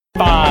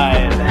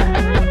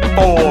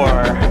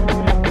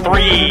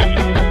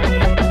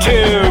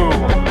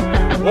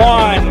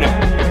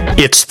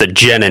It's the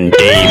Jen and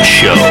Dave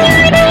Show.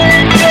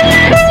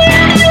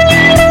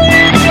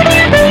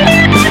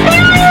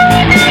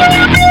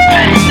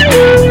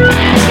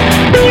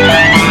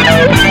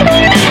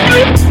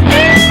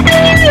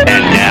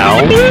 And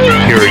now,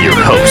 here are your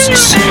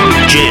hosts,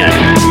 Jen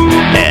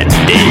and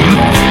Dave.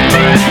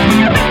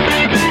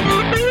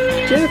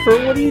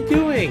 Jennifer, what are you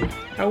doing?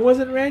 I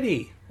wasn't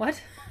ready.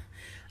 What?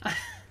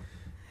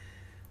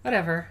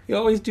 Whatever. You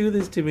always do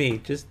this to me.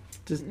 Just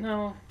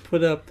No,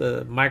 put up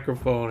the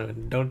microphone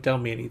and don't tell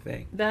me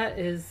anything. that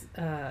is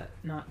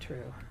not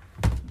true.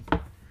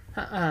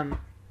 I'm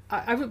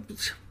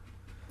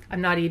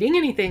not eating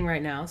anything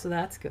right now, so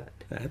that's good.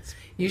 That's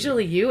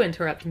Usually you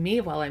interrupt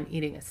me while I'm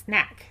eating a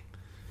snack,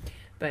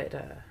 but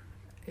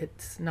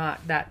it's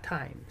not that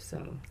time,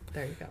 so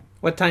there you go.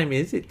 What time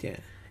is it,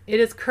 Jen? It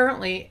is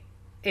currently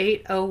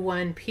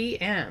 8:01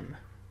 p.m.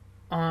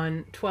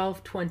 on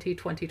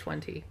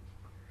 12/20/2020.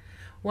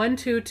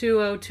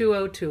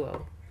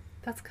 12202020.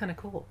 That's kind of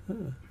cool.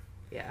 Huh.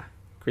 Yeah.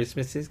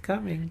 Christmas is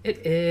coming.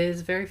 It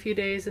is very few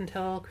days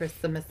until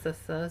Christmas.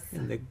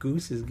 And the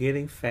goose is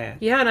getting fat.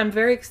 Yeah, and I'm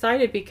very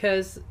excited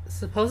because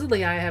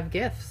supposedly I have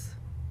gifts.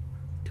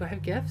 Do I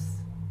have gifts?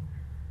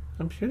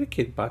 I'm sure the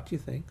kid bought you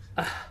things.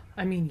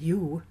 I mean,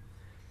 you.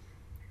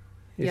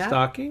 Your Yeah.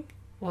 stocking?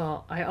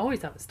 Well, I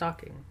always have a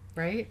stocking,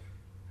 right?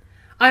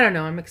 I don't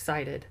know. I'm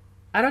excited.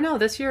 I don't know.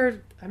 This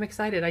year, I'm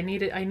excited. I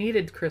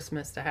needed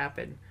Christmas to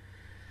happen.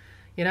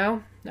 You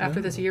know, after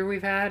this year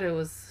we've had,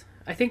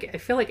 I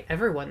feel like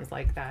everyone's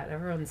like that.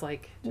 Everyone's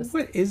like, just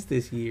What is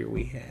this year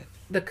we had?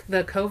 the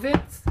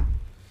COVIDs,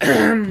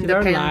 Did the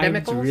our lives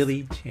pandemicals.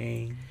 really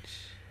change?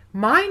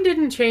 Mine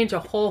didn't change a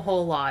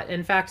whole lot.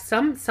 In fact,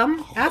 some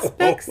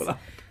aspects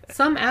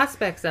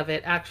of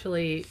it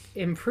actually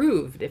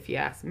improved, if you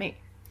ask me.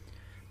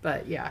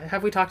 But yeah,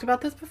 have we talked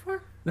about this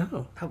before?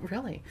 No. Oh,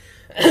 really?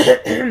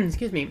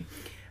 Excuse me.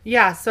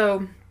 Yeah,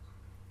 so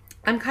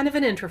I'm kind of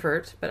an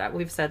introvert, but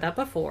we've said that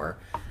before.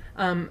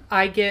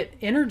 I get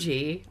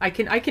energy. I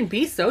can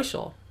be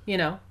social, you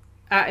know,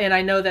 and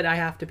I know that I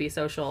have to be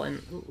social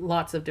in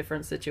lots of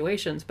different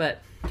situations.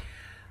 But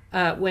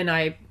when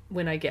I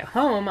get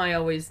home, I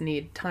always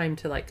need time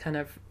to like kind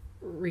of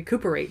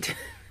recuperate,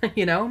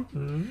 you know.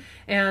 Mm-hmm.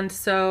 And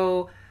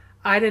so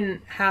I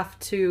didn't have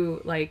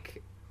to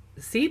like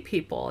see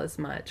people as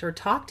much or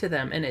talk to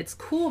them, and it's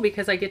cool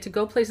because I get to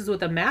go places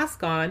with a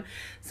mask on,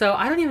 so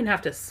I don't even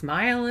have to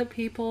smile at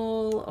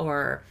people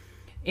or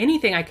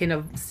anything. I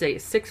can stay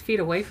 6 feet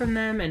away from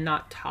them and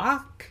not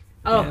talk.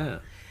 Yeah.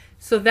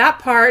 So that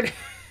part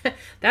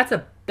that's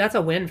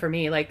a win for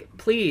me. Like,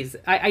 please,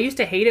 I used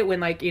to hate it when,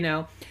 like, you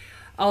know,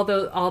 all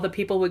the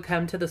people would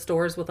come to the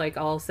stores with like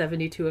all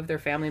 72 of their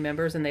family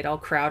members, and they'd all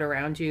crowd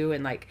around you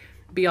and like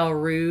be all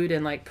rude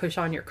and like push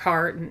on your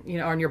cart and, you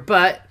know, on your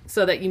butt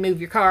so that you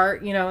move your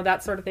cart, you know,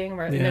 that sort of thing.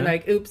 And then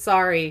like, oops,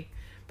 sorry.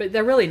 But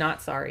they're really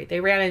not sorry. They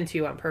ran into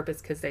you on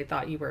purpose because they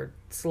thought you were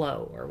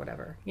slow or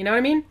whatever. You know what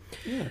I mean?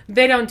 Yeah.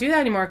 They don't do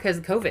that anymore because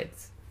of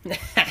COVID's.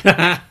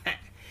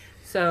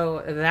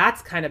 So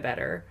that's kind of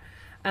better.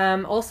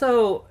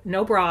 Also,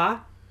 no bra.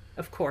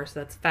 Of course,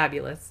 that's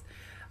fabulous.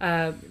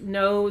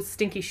 No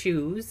stinky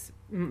shoes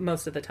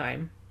most of the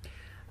time.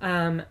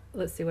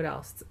 Let's see what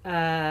else.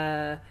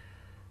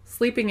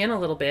 Sleeping in a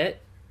little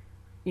bit,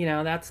 you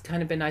know, that's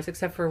kind of been nice,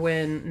 except for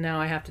when now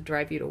I have to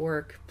drive you to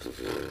work.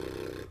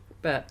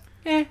 But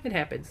it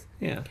happens.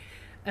 Yeah.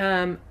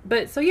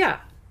 But so yeah,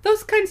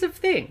 those kinds of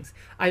things.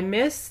 I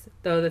miss,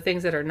 though, the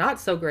things that are not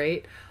so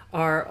great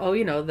are,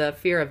 you know, the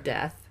fear of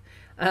death.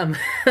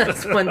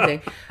 That's one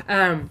thing.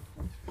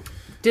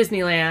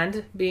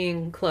 Disneyland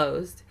being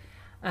closed.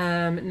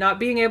 Not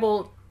being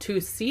able to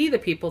see the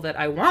people that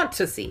I want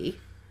to see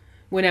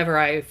whenever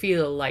I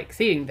feel like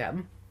seeing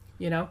them,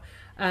 you know.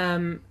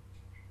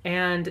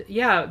 And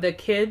yeah, the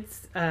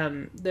kids,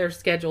 their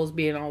schedules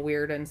being all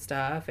weird and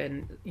stuff,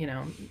 and, you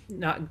know,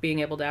 not being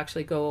able to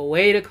actually go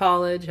away to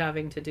college,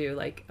 having to do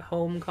like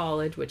home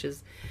college, which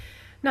is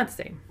not the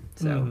same.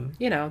 So,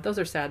 you know, those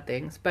are sad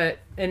things,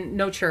 and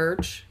no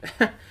church.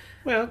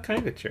 Well,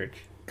 kind of church.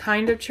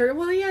 Kind of church.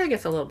 Well, yeah, I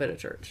guess a little bit of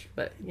church,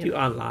 but you Do know.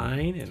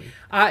 online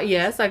and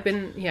Yes, I've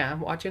been,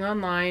 watching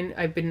online.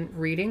 I've been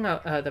reading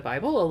the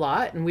Bible a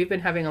lot, and we've been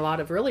having a lot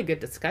of really good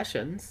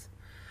discussions.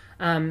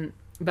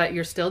 But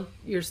you're still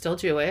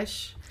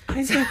Jewish.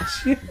 I'm not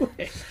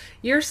Jewish.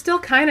 You're still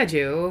kind of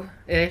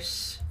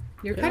Jew-ish.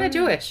 You're kind of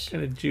Jewish.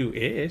 Kind of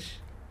Jewish.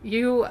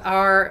 You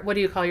are, what do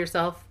you call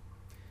yourself?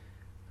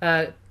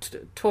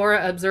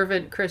 Torah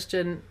observant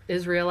Christian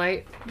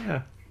Israelite,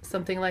 Yeah,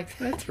 something like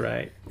that. that's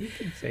right. You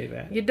can say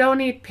that. You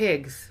don't eat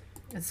pigs.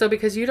 And so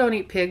because you don't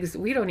eat pigs,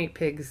 we don't eat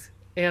pigs.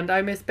 And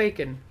I miss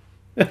bacon.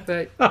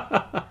 But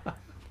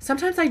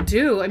sometimes I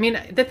do. I mean,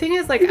 the thing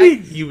is, like,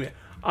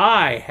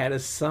 I had a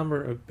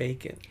summer of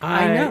bacon.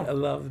 I know. I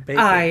love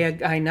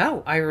bacon. I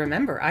know. I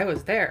remember. I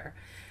was there.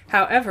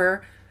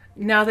 However,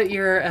 now that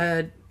you're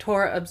a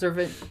Torah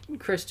observant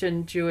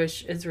Christian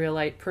Jewish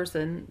Israelite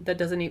person that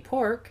doesn't eat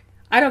pork,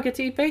 I don't get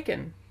to eat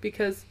bacon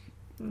because,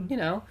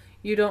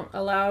 you don't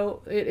allow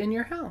it in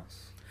your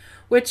house.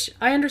 Which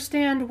I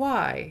understand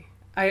why.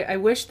 I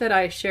wish that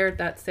I shared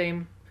that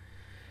same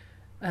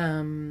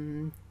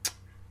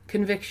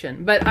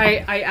conviction, but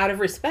I out of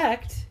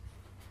respect,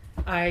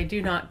 I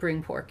do not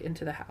bring pork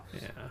into the house.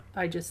 Yeah.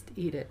 I just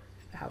eat it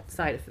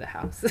outside of the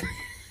house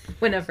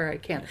whenever I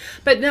can.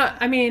 But no,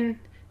 I mean,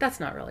 that's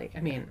not really. I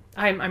mean,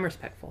 I'm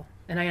respectful,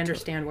 and I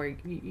understand where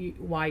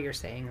why you're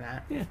saying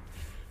that. Yeah.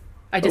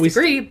 I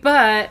disagree,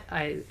 but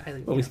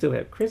But we still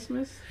have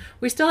Christmas.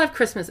 we still have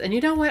Christmas, and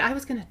you know what? I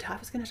was gonna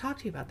talk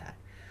to you about that.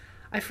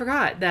 I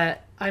forgot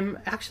that I'm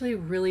actually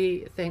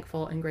really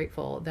thankful and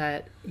grateful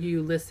that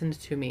you listened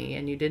to me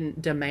and you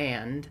didn't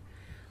demand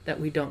that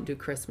we don't do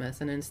Christmas,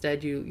 and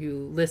instead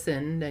you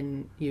listened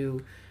and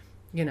you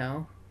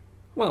know,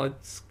 Well,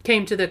 it's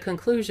came to the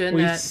conclusion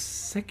we that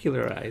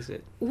secularize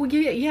it. well,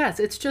 yes,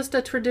 it's just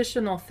a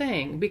traditional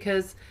thing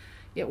because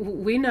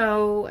we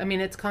know. I mean,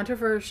 it's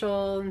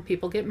controversial and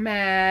people get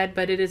mad,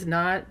 but it is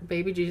not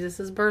baby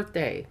Jesus's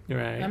birthday.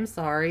 Right. I'm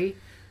sorry,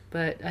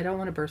 but I don't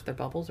want to burst their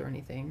bubbles or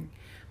anything.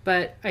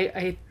 But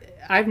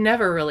I've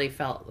never really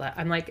felt that.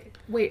 I'm like,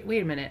 wait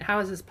a minute, how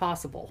is this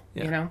possible?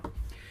 Yeah. You know.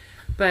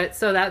 But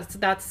so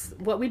that's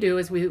what we do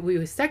is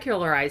we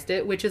secularized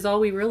it, which is all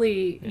we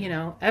really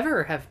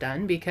ever have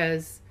done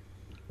because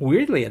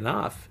Weirdly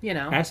enough, You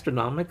know.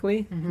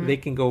 astronomically, they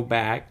can go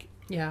back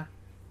yeah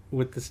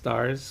with the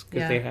stars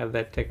because Yeah. they have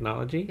that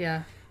technology.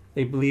 yeah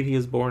They believe he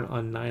was born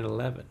on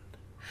 9/11.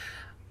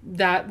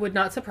 that would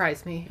not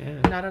surprise me,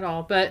 Yeah. not at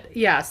all. But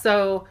yeah,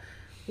 so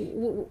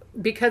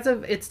because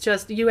of it's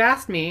just you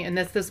asked me, and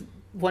this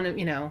one of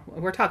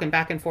we're talking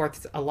back and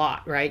forth a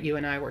lot, right? You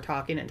and I were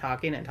talking and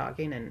talking and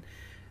talking and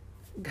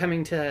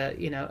coming to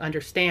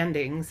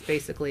understandings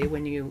basically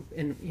when you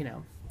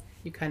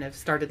kind of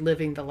started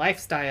living the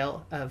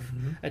lifestyle of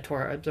a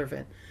Torah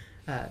observant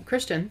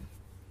Christian,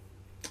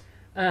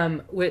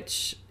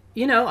 which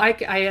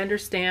I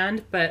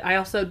understand, but I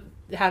also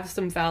have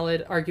some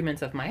valid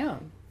arguments of my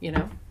own,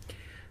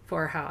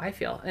 for how I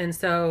feel. And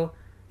so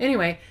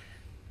anyway,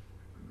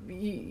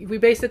 we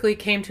basically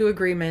came to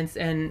agreements,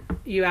 and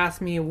you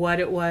asked me what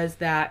it was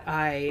that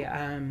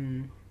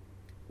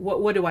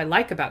what do I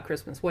like about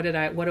Christmas? What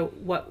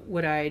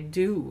would I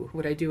do?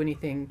 Would I do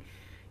anything,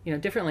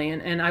 differently?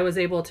 And I was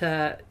able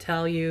to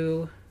tell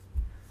you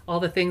all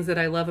the things that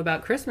I love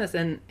about Christmas,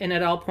 and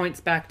it all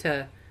points back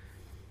to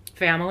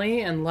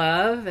family and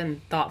love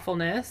and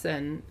thoughtfulness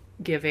and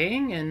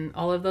giving and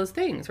all of those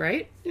things,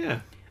 right? Yeah.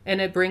 And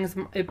it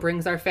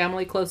brings our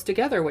family close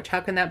together, which how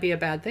can that be a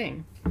bad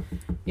thing?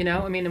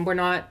 I mean, and we're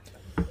not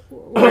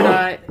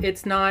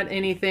it's not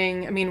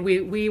anything. I mean,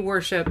 we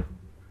worship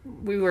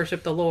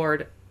the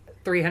Lord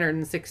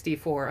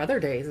 364 other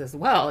days as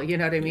well, you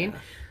know what I mean? Yeah.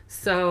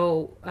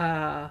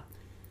 So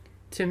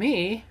to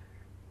me,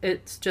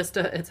 it's just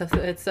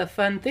it's a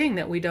fun thing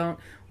that we don't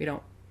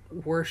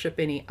worship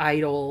any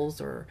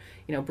idols, or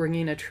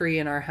bringing a tree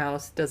in our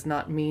house does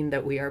not mean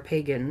that we are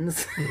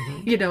pagans.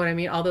 You know what I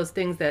mean? All those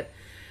things that,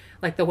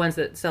 like the ones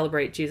that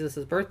celebrate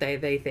Jesus's birthday,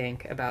 they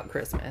think about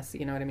Christmas.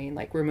 You know what I mean?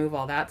 Like remove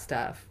all that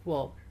stuff.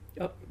 Well,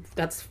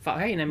 that's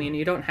fine. I mean,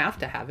 you don't have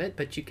to have it,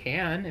 but you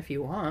can if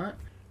you want.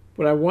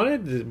 What I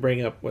wanted to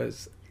bring up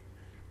was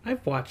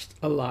I've watched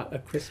a lot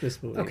of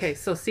Christmas movies. Okay,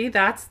 so see,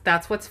 that's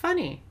what's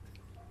funny.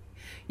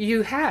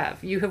 You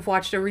have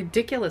watched a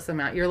ridiculous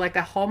amount. You're like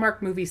a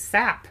Hallmark movie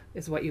sap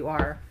is what you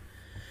are.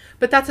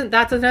 But that's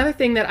another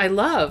thing that I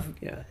love.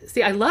 Yeah.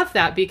 See, I love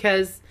that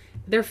because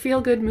they're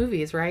feel good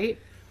movies, right?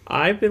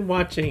 I've been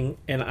watching,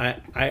 and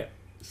I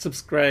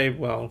subscribe.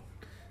 Well,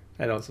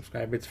 I don't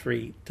subscribe. It's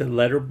free to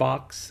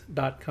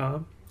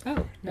Letterboxd.com.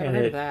 Oh, never And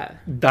heard it of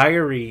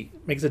that.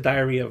 makes a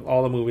diary of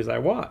all the movies I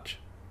watch.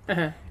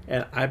 Uh-huh.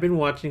 And I've been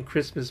watching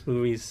Christmas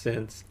movies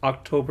since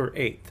October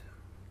 8th.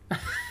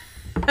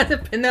 Has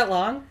it been that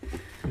long?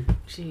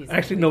 Jeez.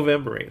 Actually,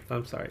 November 8th.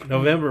 I'm sorry.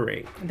 November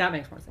 8th. That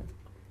makes more sense.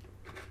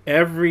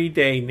 Every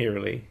day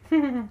nearly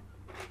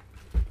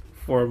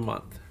for a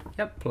month.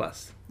 Yep.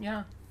 Plus.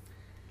 Yeah.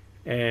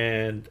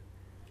 And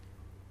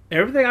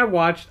everything I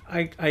watched,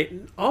 I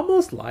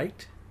almost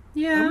liked.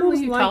 Yeah,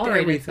 Almost you liked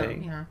tolerated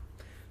everything. some. Yeah.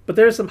 But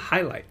there are some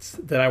highlights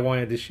that I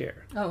wanted to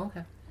share. Oh,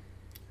 okay.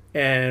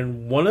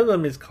 And one of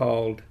them is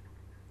called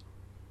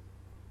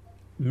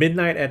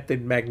Midnight at the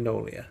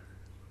Magnolia.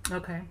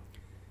 Okay.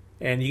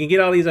 And you can get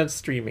all these on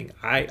streaming.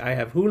 I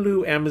have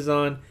Hulu,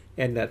 Amazon,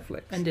 and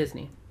Netflix. And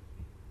Disney.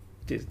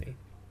 Disney.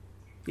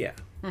 Yeah.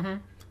 Mm-hmm.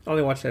 I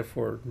only watch that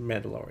for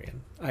Mandalorian.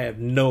 I have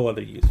no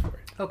other use for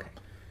it. Okay.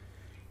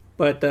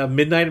 But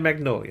Midnight at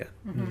Magnolia,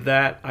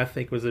 that I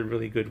think was a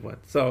really good one.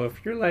 So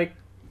if you're like,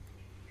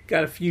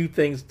 got a few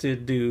things to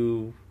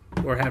do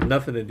or have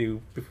nothing to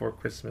do before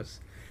Christmas,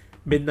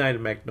 Midnight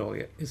at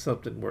Magnolia is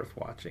something worth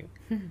watching.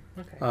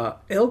 Okay.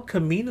 El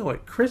Camino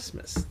at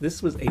Christmas.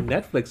 This was a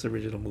Netflix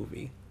original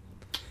movie.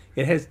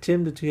 It has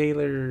Tim the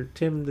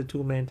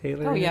Toolman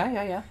Taylor. Oh, in it.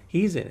 yeah.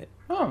 He's in it.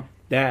 Oh.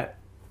 That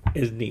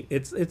is neat.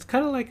 It's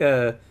kind of like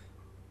a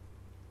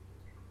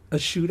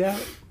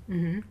shootout.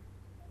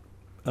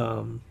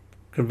 Mm-hmm.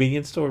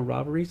 Convenience store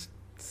robbery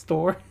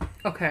store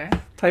Okay.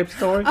 type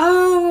story.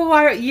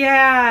 Oh,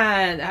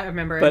 yeah. I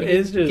remember. But He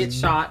it's just gets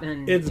shot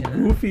and it's yeah.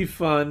 goofy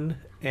fun,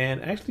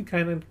 and actually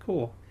kind of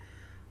cool.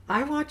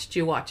 I watched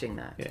you watching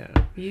that. Yeah.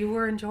 You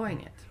were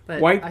enjoying it,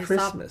 but White I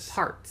Christmas. saw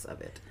parts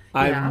of it.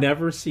 I've Yeah.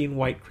 never seen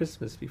White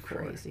Christmas before.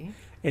 Crazy.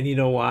 And you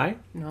know why?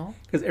 No,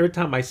 Because every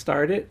time I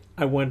start it,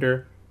 I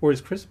wonder,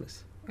 where's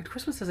Christmas?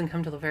 Christmas doesn't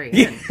come till the very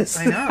end. Yes.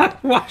 I know. I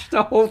watched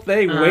the whole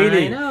thing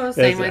waiting. I know,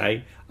 same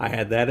with- I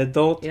had that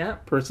adult Yeah.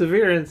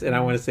 perseverance, and I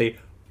want to say,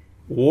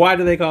 why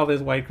do they call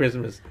this White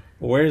Christmas?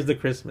 Where's the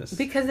Christmas?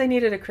 Because they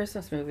needed a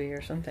Christmas movie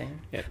or something.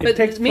 Yeah, But it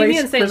takes Meet Me place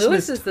in St. Louis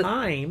Christmas is the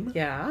time.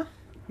 yeah.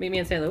 Meet Me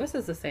in St. Louis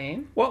is the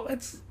same. Well,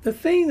 it's the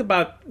thing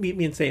about Meet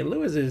Me in St.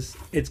 Louis is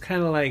it's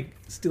kind of like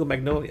Steel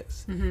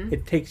Magnolias. Mm-hmm.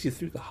 It takes you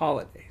through the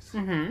holidays.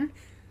 Mm-hmm.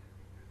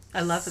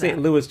 I love St.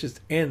 that. Louis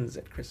just ends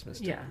at Christmas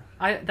time.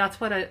 Yeah, that's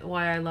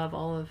why I love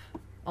all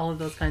of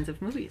those kinds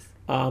of movies.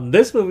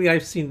 This movie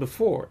I've seen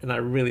before, and I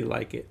really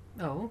like it.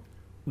 Oh,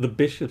 The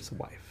Bishop's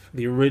Wife,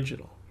 the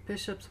original.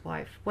 Bishop's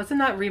Wife.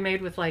 Wasn't that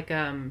remade with like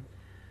Denzel.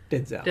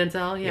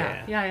 Denzel?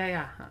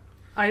 Yeah.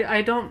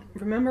 I don't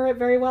remember it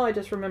very well. I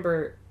just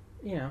remember,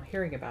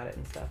 hearing about it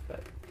and stuff.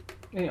 But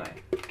anyway.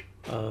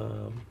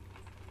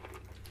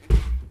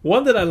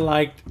 One that I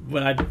liked,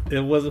 but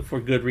it wasn't for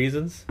good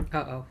reasons.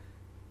 Uh-oh.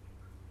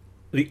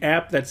 The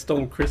App That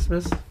Stole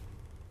Christmas.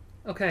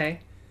 Okay.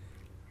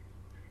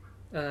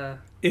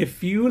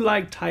 If you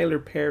like Tyler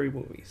Perry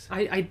movies,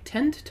 I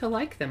tend to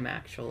like them,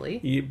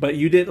 actually. but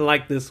you didn't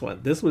like this one.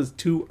 This was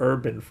too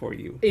urban for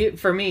you.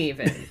 For me,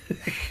 even.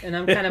 And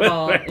I'm kind of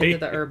all Right. into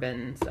the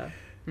urban stuff.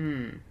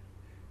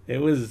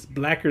 It was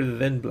blacker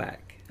than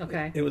black.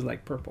 Okay. It was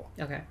like purple.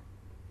 Okay.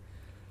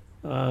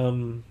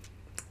 Well,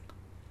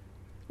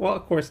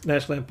 of course,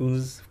 National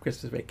Lampoon's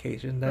Christmas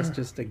Vacation. That's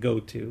just a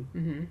go-to.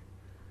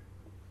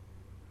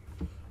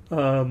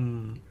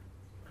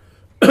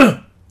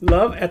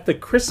 Love at the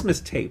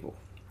Christmas Table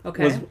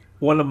Okay. was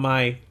one of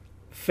my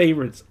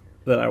favorites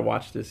that I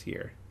watched this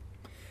year.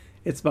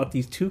 It's about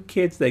these two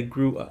kids that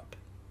grew up.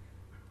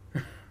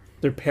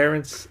 Their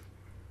parents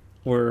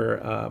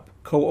were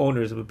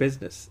co-owners of a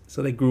business,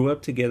 so they grew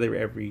up together.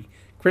 Every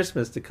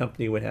Christmas, the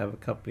company would have a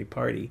company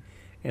party,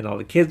 and all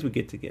the kids would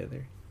get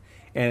together.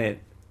 And it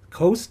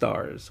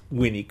co-stars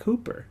Winnie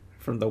Cooper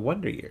from the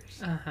Wonder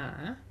Years.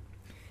 Uh-huh.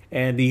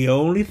 And the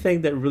only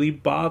thing that really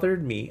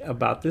bothered me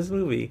about this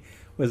movie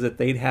was that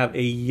they'd have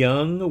a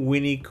young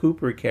Winnie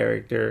Cooper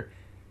character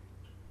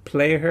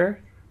play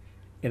her,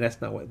 and that's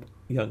not what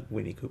young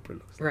Winnie Cooper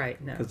looks like.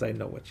 Right, no. Because I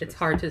know what she It's looks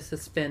hard to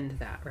suspend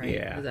that, right?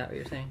 Yeah. Is that what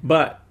you're saying?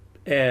 But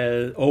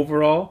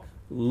overall,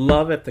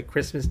 love at the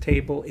Christmas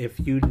Table. If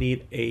you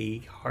need a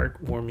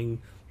heartwarming,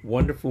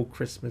 wonderful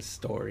Christmas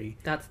story,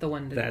 That's the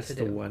one that's to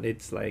the do. one.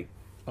 It's like,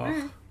 oh,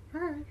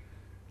 All right.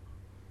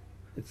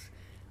 it's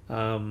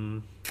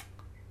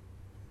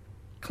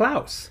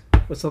Klaus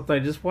was something I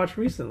just watched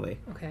recently.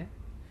 Okay.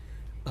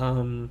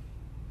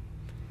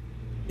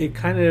 It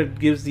kind of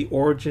gives the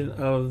origin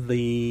of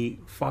the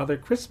Father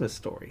Christmas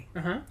story,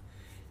 Uh-huh.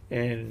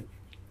 and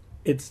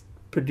it's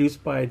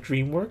produced by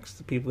DreamWorks,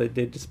 the people that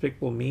did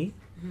Despicable Me.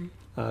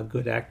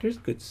 Good actors,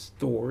 good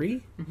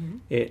story.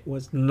 It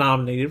was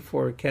nominated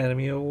for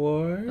Academy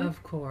Award.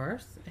 Of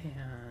course.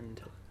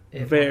 And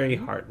it Very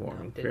won. heartwarming,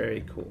 No, it didn't very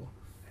win. cool.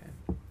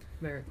 Okay.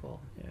 Very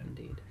cool. Yeah.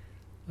 Indeed.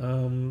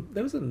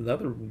 There was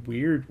another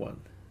weird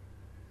one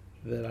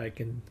that I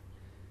can.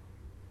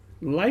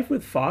 Life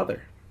with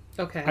Father.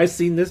 Okay. I've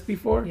seen this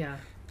before. Yeah.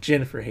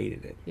 Jennifer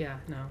hated it. Yeah.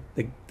 No.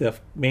 The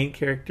main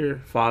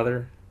character,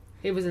 Father,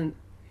 It was in.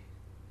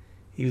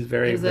 he was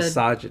very It was a,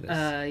 misogynist.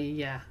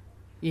 Yeah.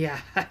 Yeah.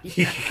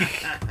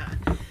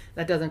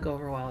 That doesn't go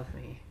over well with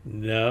me.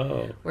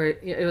 No. Where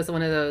it was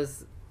one of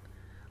those,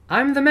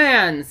 I'm the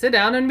man, sit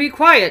down and be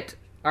quiet,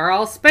 or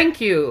I'll spank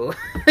you.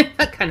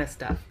 That kind of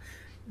stuff.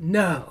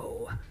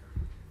 No.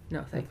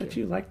 No, thank But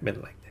you. you like men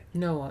like that.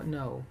 No.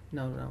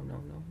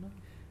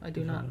 I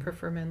do not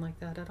prefer men like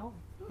that at all.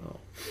 Oh,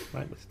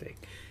 my mistake.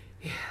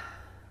 Yeah.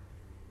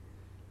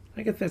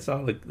 I guess that's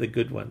all the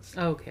good ones.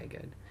 Okay,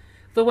 good.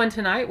 The one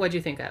tonight, what'd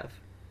you think of?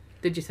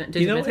 Did you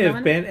You know, mention that if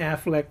one? Ben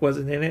Affleck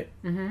wasn't in it,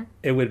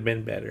 it would have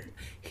been better.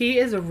 He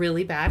is a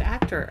really bad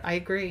actor. I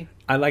agree.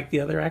 I like the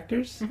other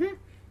actors.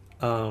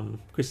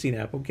 Christine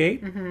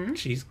Applegate.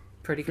 She's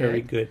Pretty good.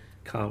 very good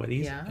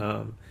comedies.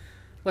 Yeah.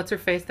 What's her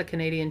face? The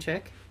Canadian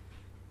chick.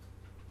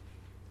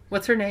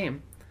 What's her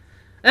name?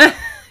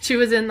 She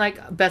was in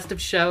like Best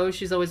of Show.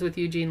 She's always with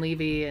Eugene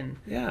Levy and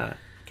Yeah.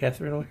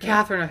 Catherine O'Hara.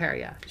 Catherine O'Hara.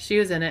 Yeah, she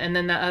was in it. And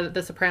then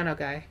the Soprano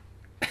guy,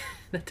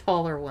 the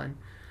taller one,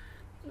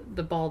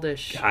 the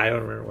baldish. I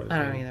don't remember what his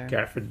I don't name either.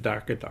 Gafford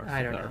Darker.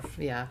 I don't know.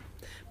 Yeah,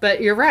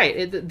 but you're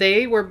right.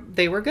 They were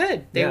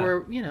good. They Yeah.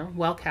 were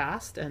well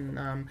cast and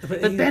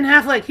But but he- Ben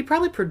Affleck, he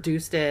probably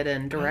produced it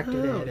and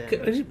directed Oh, it.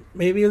 And,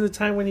 maybe it was a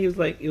time when he was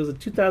like, it was in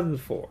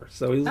 2004,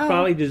 so he was Oh.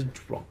 probably just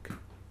drunk.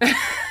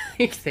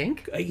 you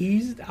think?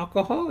 He's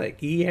alcoholic.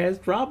 He has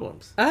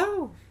problems.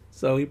 Oh,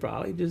 So he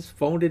probably just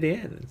phoned it in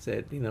and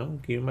said, give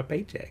me my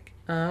paycheck.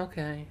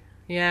 okay.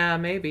 Yeah,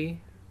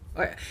 maybe.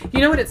 You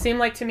know what it seemed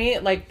like to me?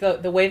 Like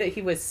the way that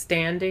he was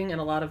standing in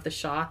a lot of the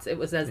shots, it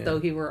was as though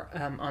he were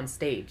on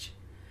stage.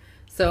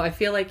 So I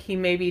feel like he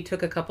maybe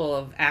took a couple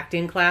of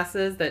acting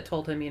classes that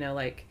told him,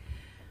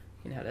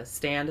 to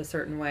stand a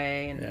certain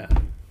way. And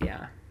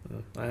yeah.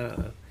 I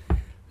don't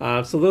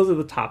know. So those are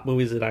the top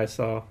movies that I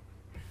saw.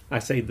 I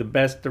say the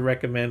best to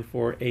recommend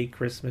for a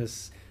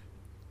Christmas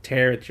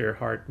tear at your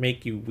heart,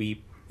 make you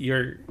weep.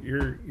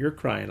 You're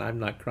crying. I'm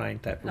not crying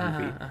type of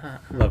movie.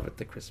 Love at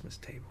the Christmas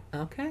table.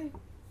 Okay.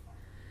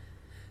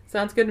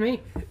 Sounds good to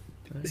me.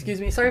 Excuse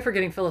me. Sorry for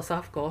getting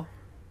philosophical.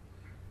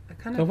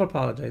 Don't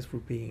apologize for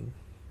being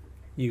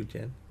you,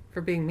 Jen. For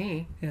being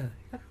me. Yeah.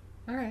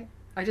 All right.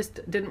 I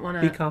just didn't want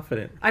to be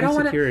confident. I don't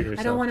want to.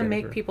 I don't want to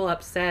make people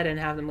upset and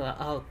have them go,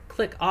 "I'll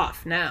click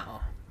off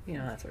now."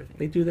 That sort of thing.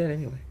 They do that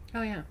anyway.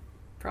 Oh yeah,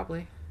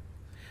 probably.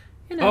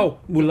 Oh,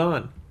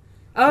 Mulan.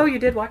 Oh, you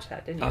did watch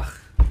that, didn't you? Ugh,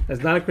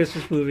 it's not a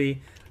Christmas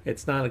movie.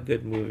 It's not a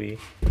good movie.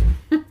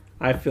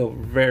 I feel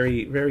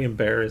very, very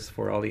embarrassed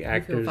for all the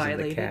actors and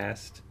the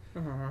cast.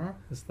 Uh-huh.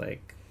 It's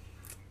like,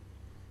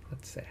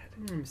 that's sad.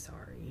 I'm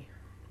sorry.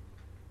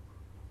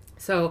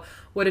 So,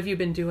 what have you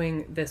been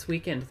doing this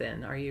weekend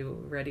then? Are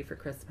you ready for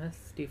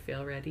Christmas? Do you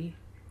feel ready?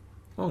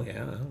 Oh,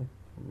 yeah. I'm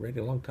ready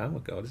a long time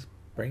ago. Just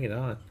bring it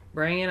on.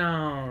 Bring it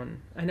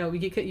on. I know.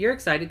 You're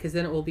excited because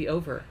then it will be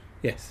over.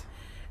 Yes.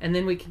 And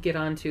then we could get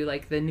on to,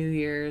 like, the New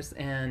Year's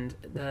and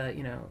the,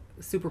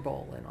 Super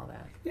Bowl and all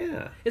that.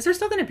 Yeah. Is there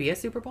still going to be a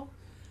Super Bowl?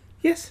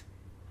 Yes.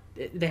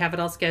 They have it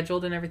all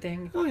scheduled and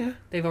everything? Oh, yeah.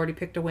 They've already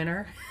picked a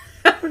winner?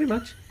 Pretty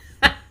much.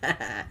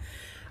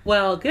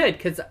 Well, good,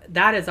 because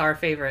that is our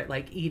favorite,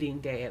 like,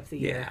 eating day of the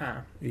year, huh?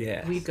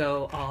 Yeah. We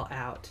go all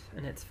out,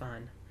 and it's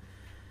fun.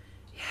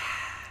 Yeah.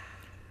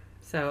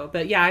 So,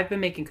 but yeah, I've been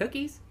making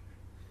cookies.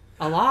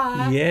 A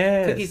lot.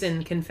 Yes. Cookies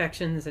and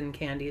confections and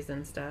candies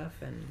and stuff,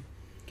 and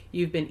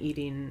you've been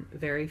eating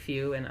very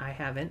few, and I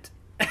haven't.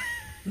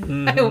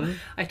 Mm-hmm.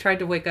 I tried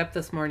to wake up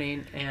this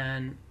morning,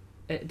 and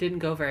it didn't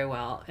go very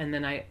well, and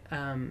then I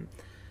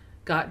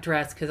got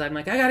dressed because I'm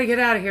like, I gotta get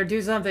out of here,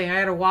 do something. I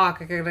gotta walk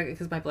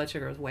because my blood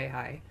sugar was way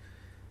high,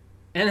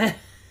 and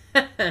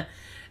then,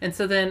 and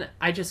so then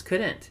I just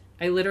couldn't.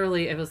 It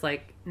was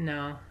like,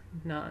 no,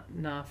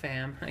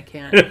 fam, I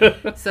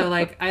can't. So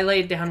like I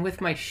laid down with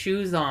my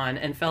shoes on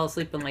and fell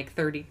asleep in like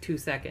 32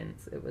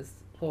 seconds. It was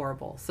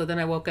horrible. So then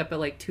I woke up at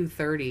like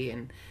 2:30,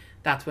 and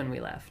that's when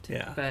we left.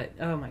 Yeah. But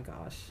oh my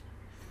gosh.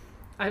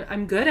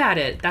 I'm good at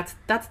it.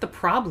 That's the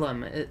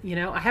problem.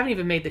 I haven't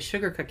even made the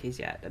sugar cookies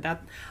yet. I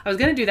was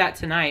gonna do that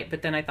tonight,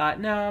 but then I thought,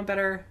 no,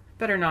 better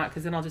not,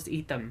 because then I'll just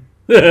eat them.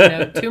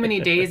 Too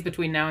many days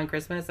between now and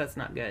Christmas. That's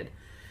not good.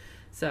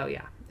 So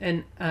yeah,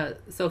 and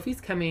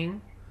Sophie's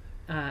coming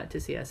to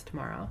see us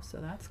tomorrow, so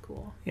that's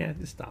cool. Yeah,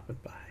 just stopping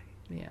by.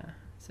 Yeah.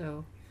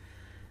 So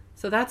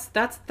that's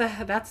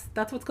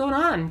what's going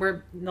on.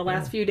 We're in the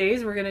last few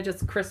days. We're gonna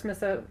just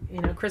Christmas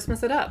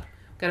it up.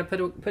 Got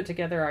to put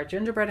together our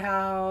gingerbread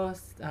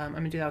house. I'm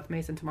going to do that with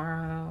Mason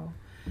tomorrow.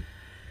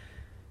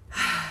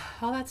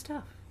 All that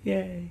stuff.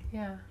 Yay.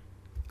 Yeah.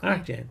 All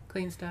right, Jen.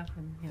 Clean stuff.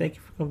 And, Thank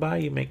you for coming by.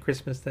 You make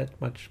Christmas that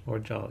much more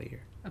jollier.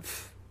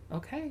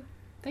 Okay.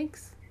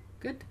 Thanks.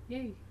 Good.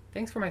 Yay.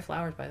 Thanks for my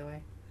flowers, by the way.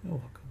 You're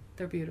welcome.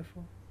 They're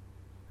beautiful.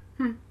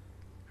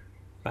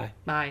 Bye.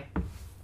 Bye.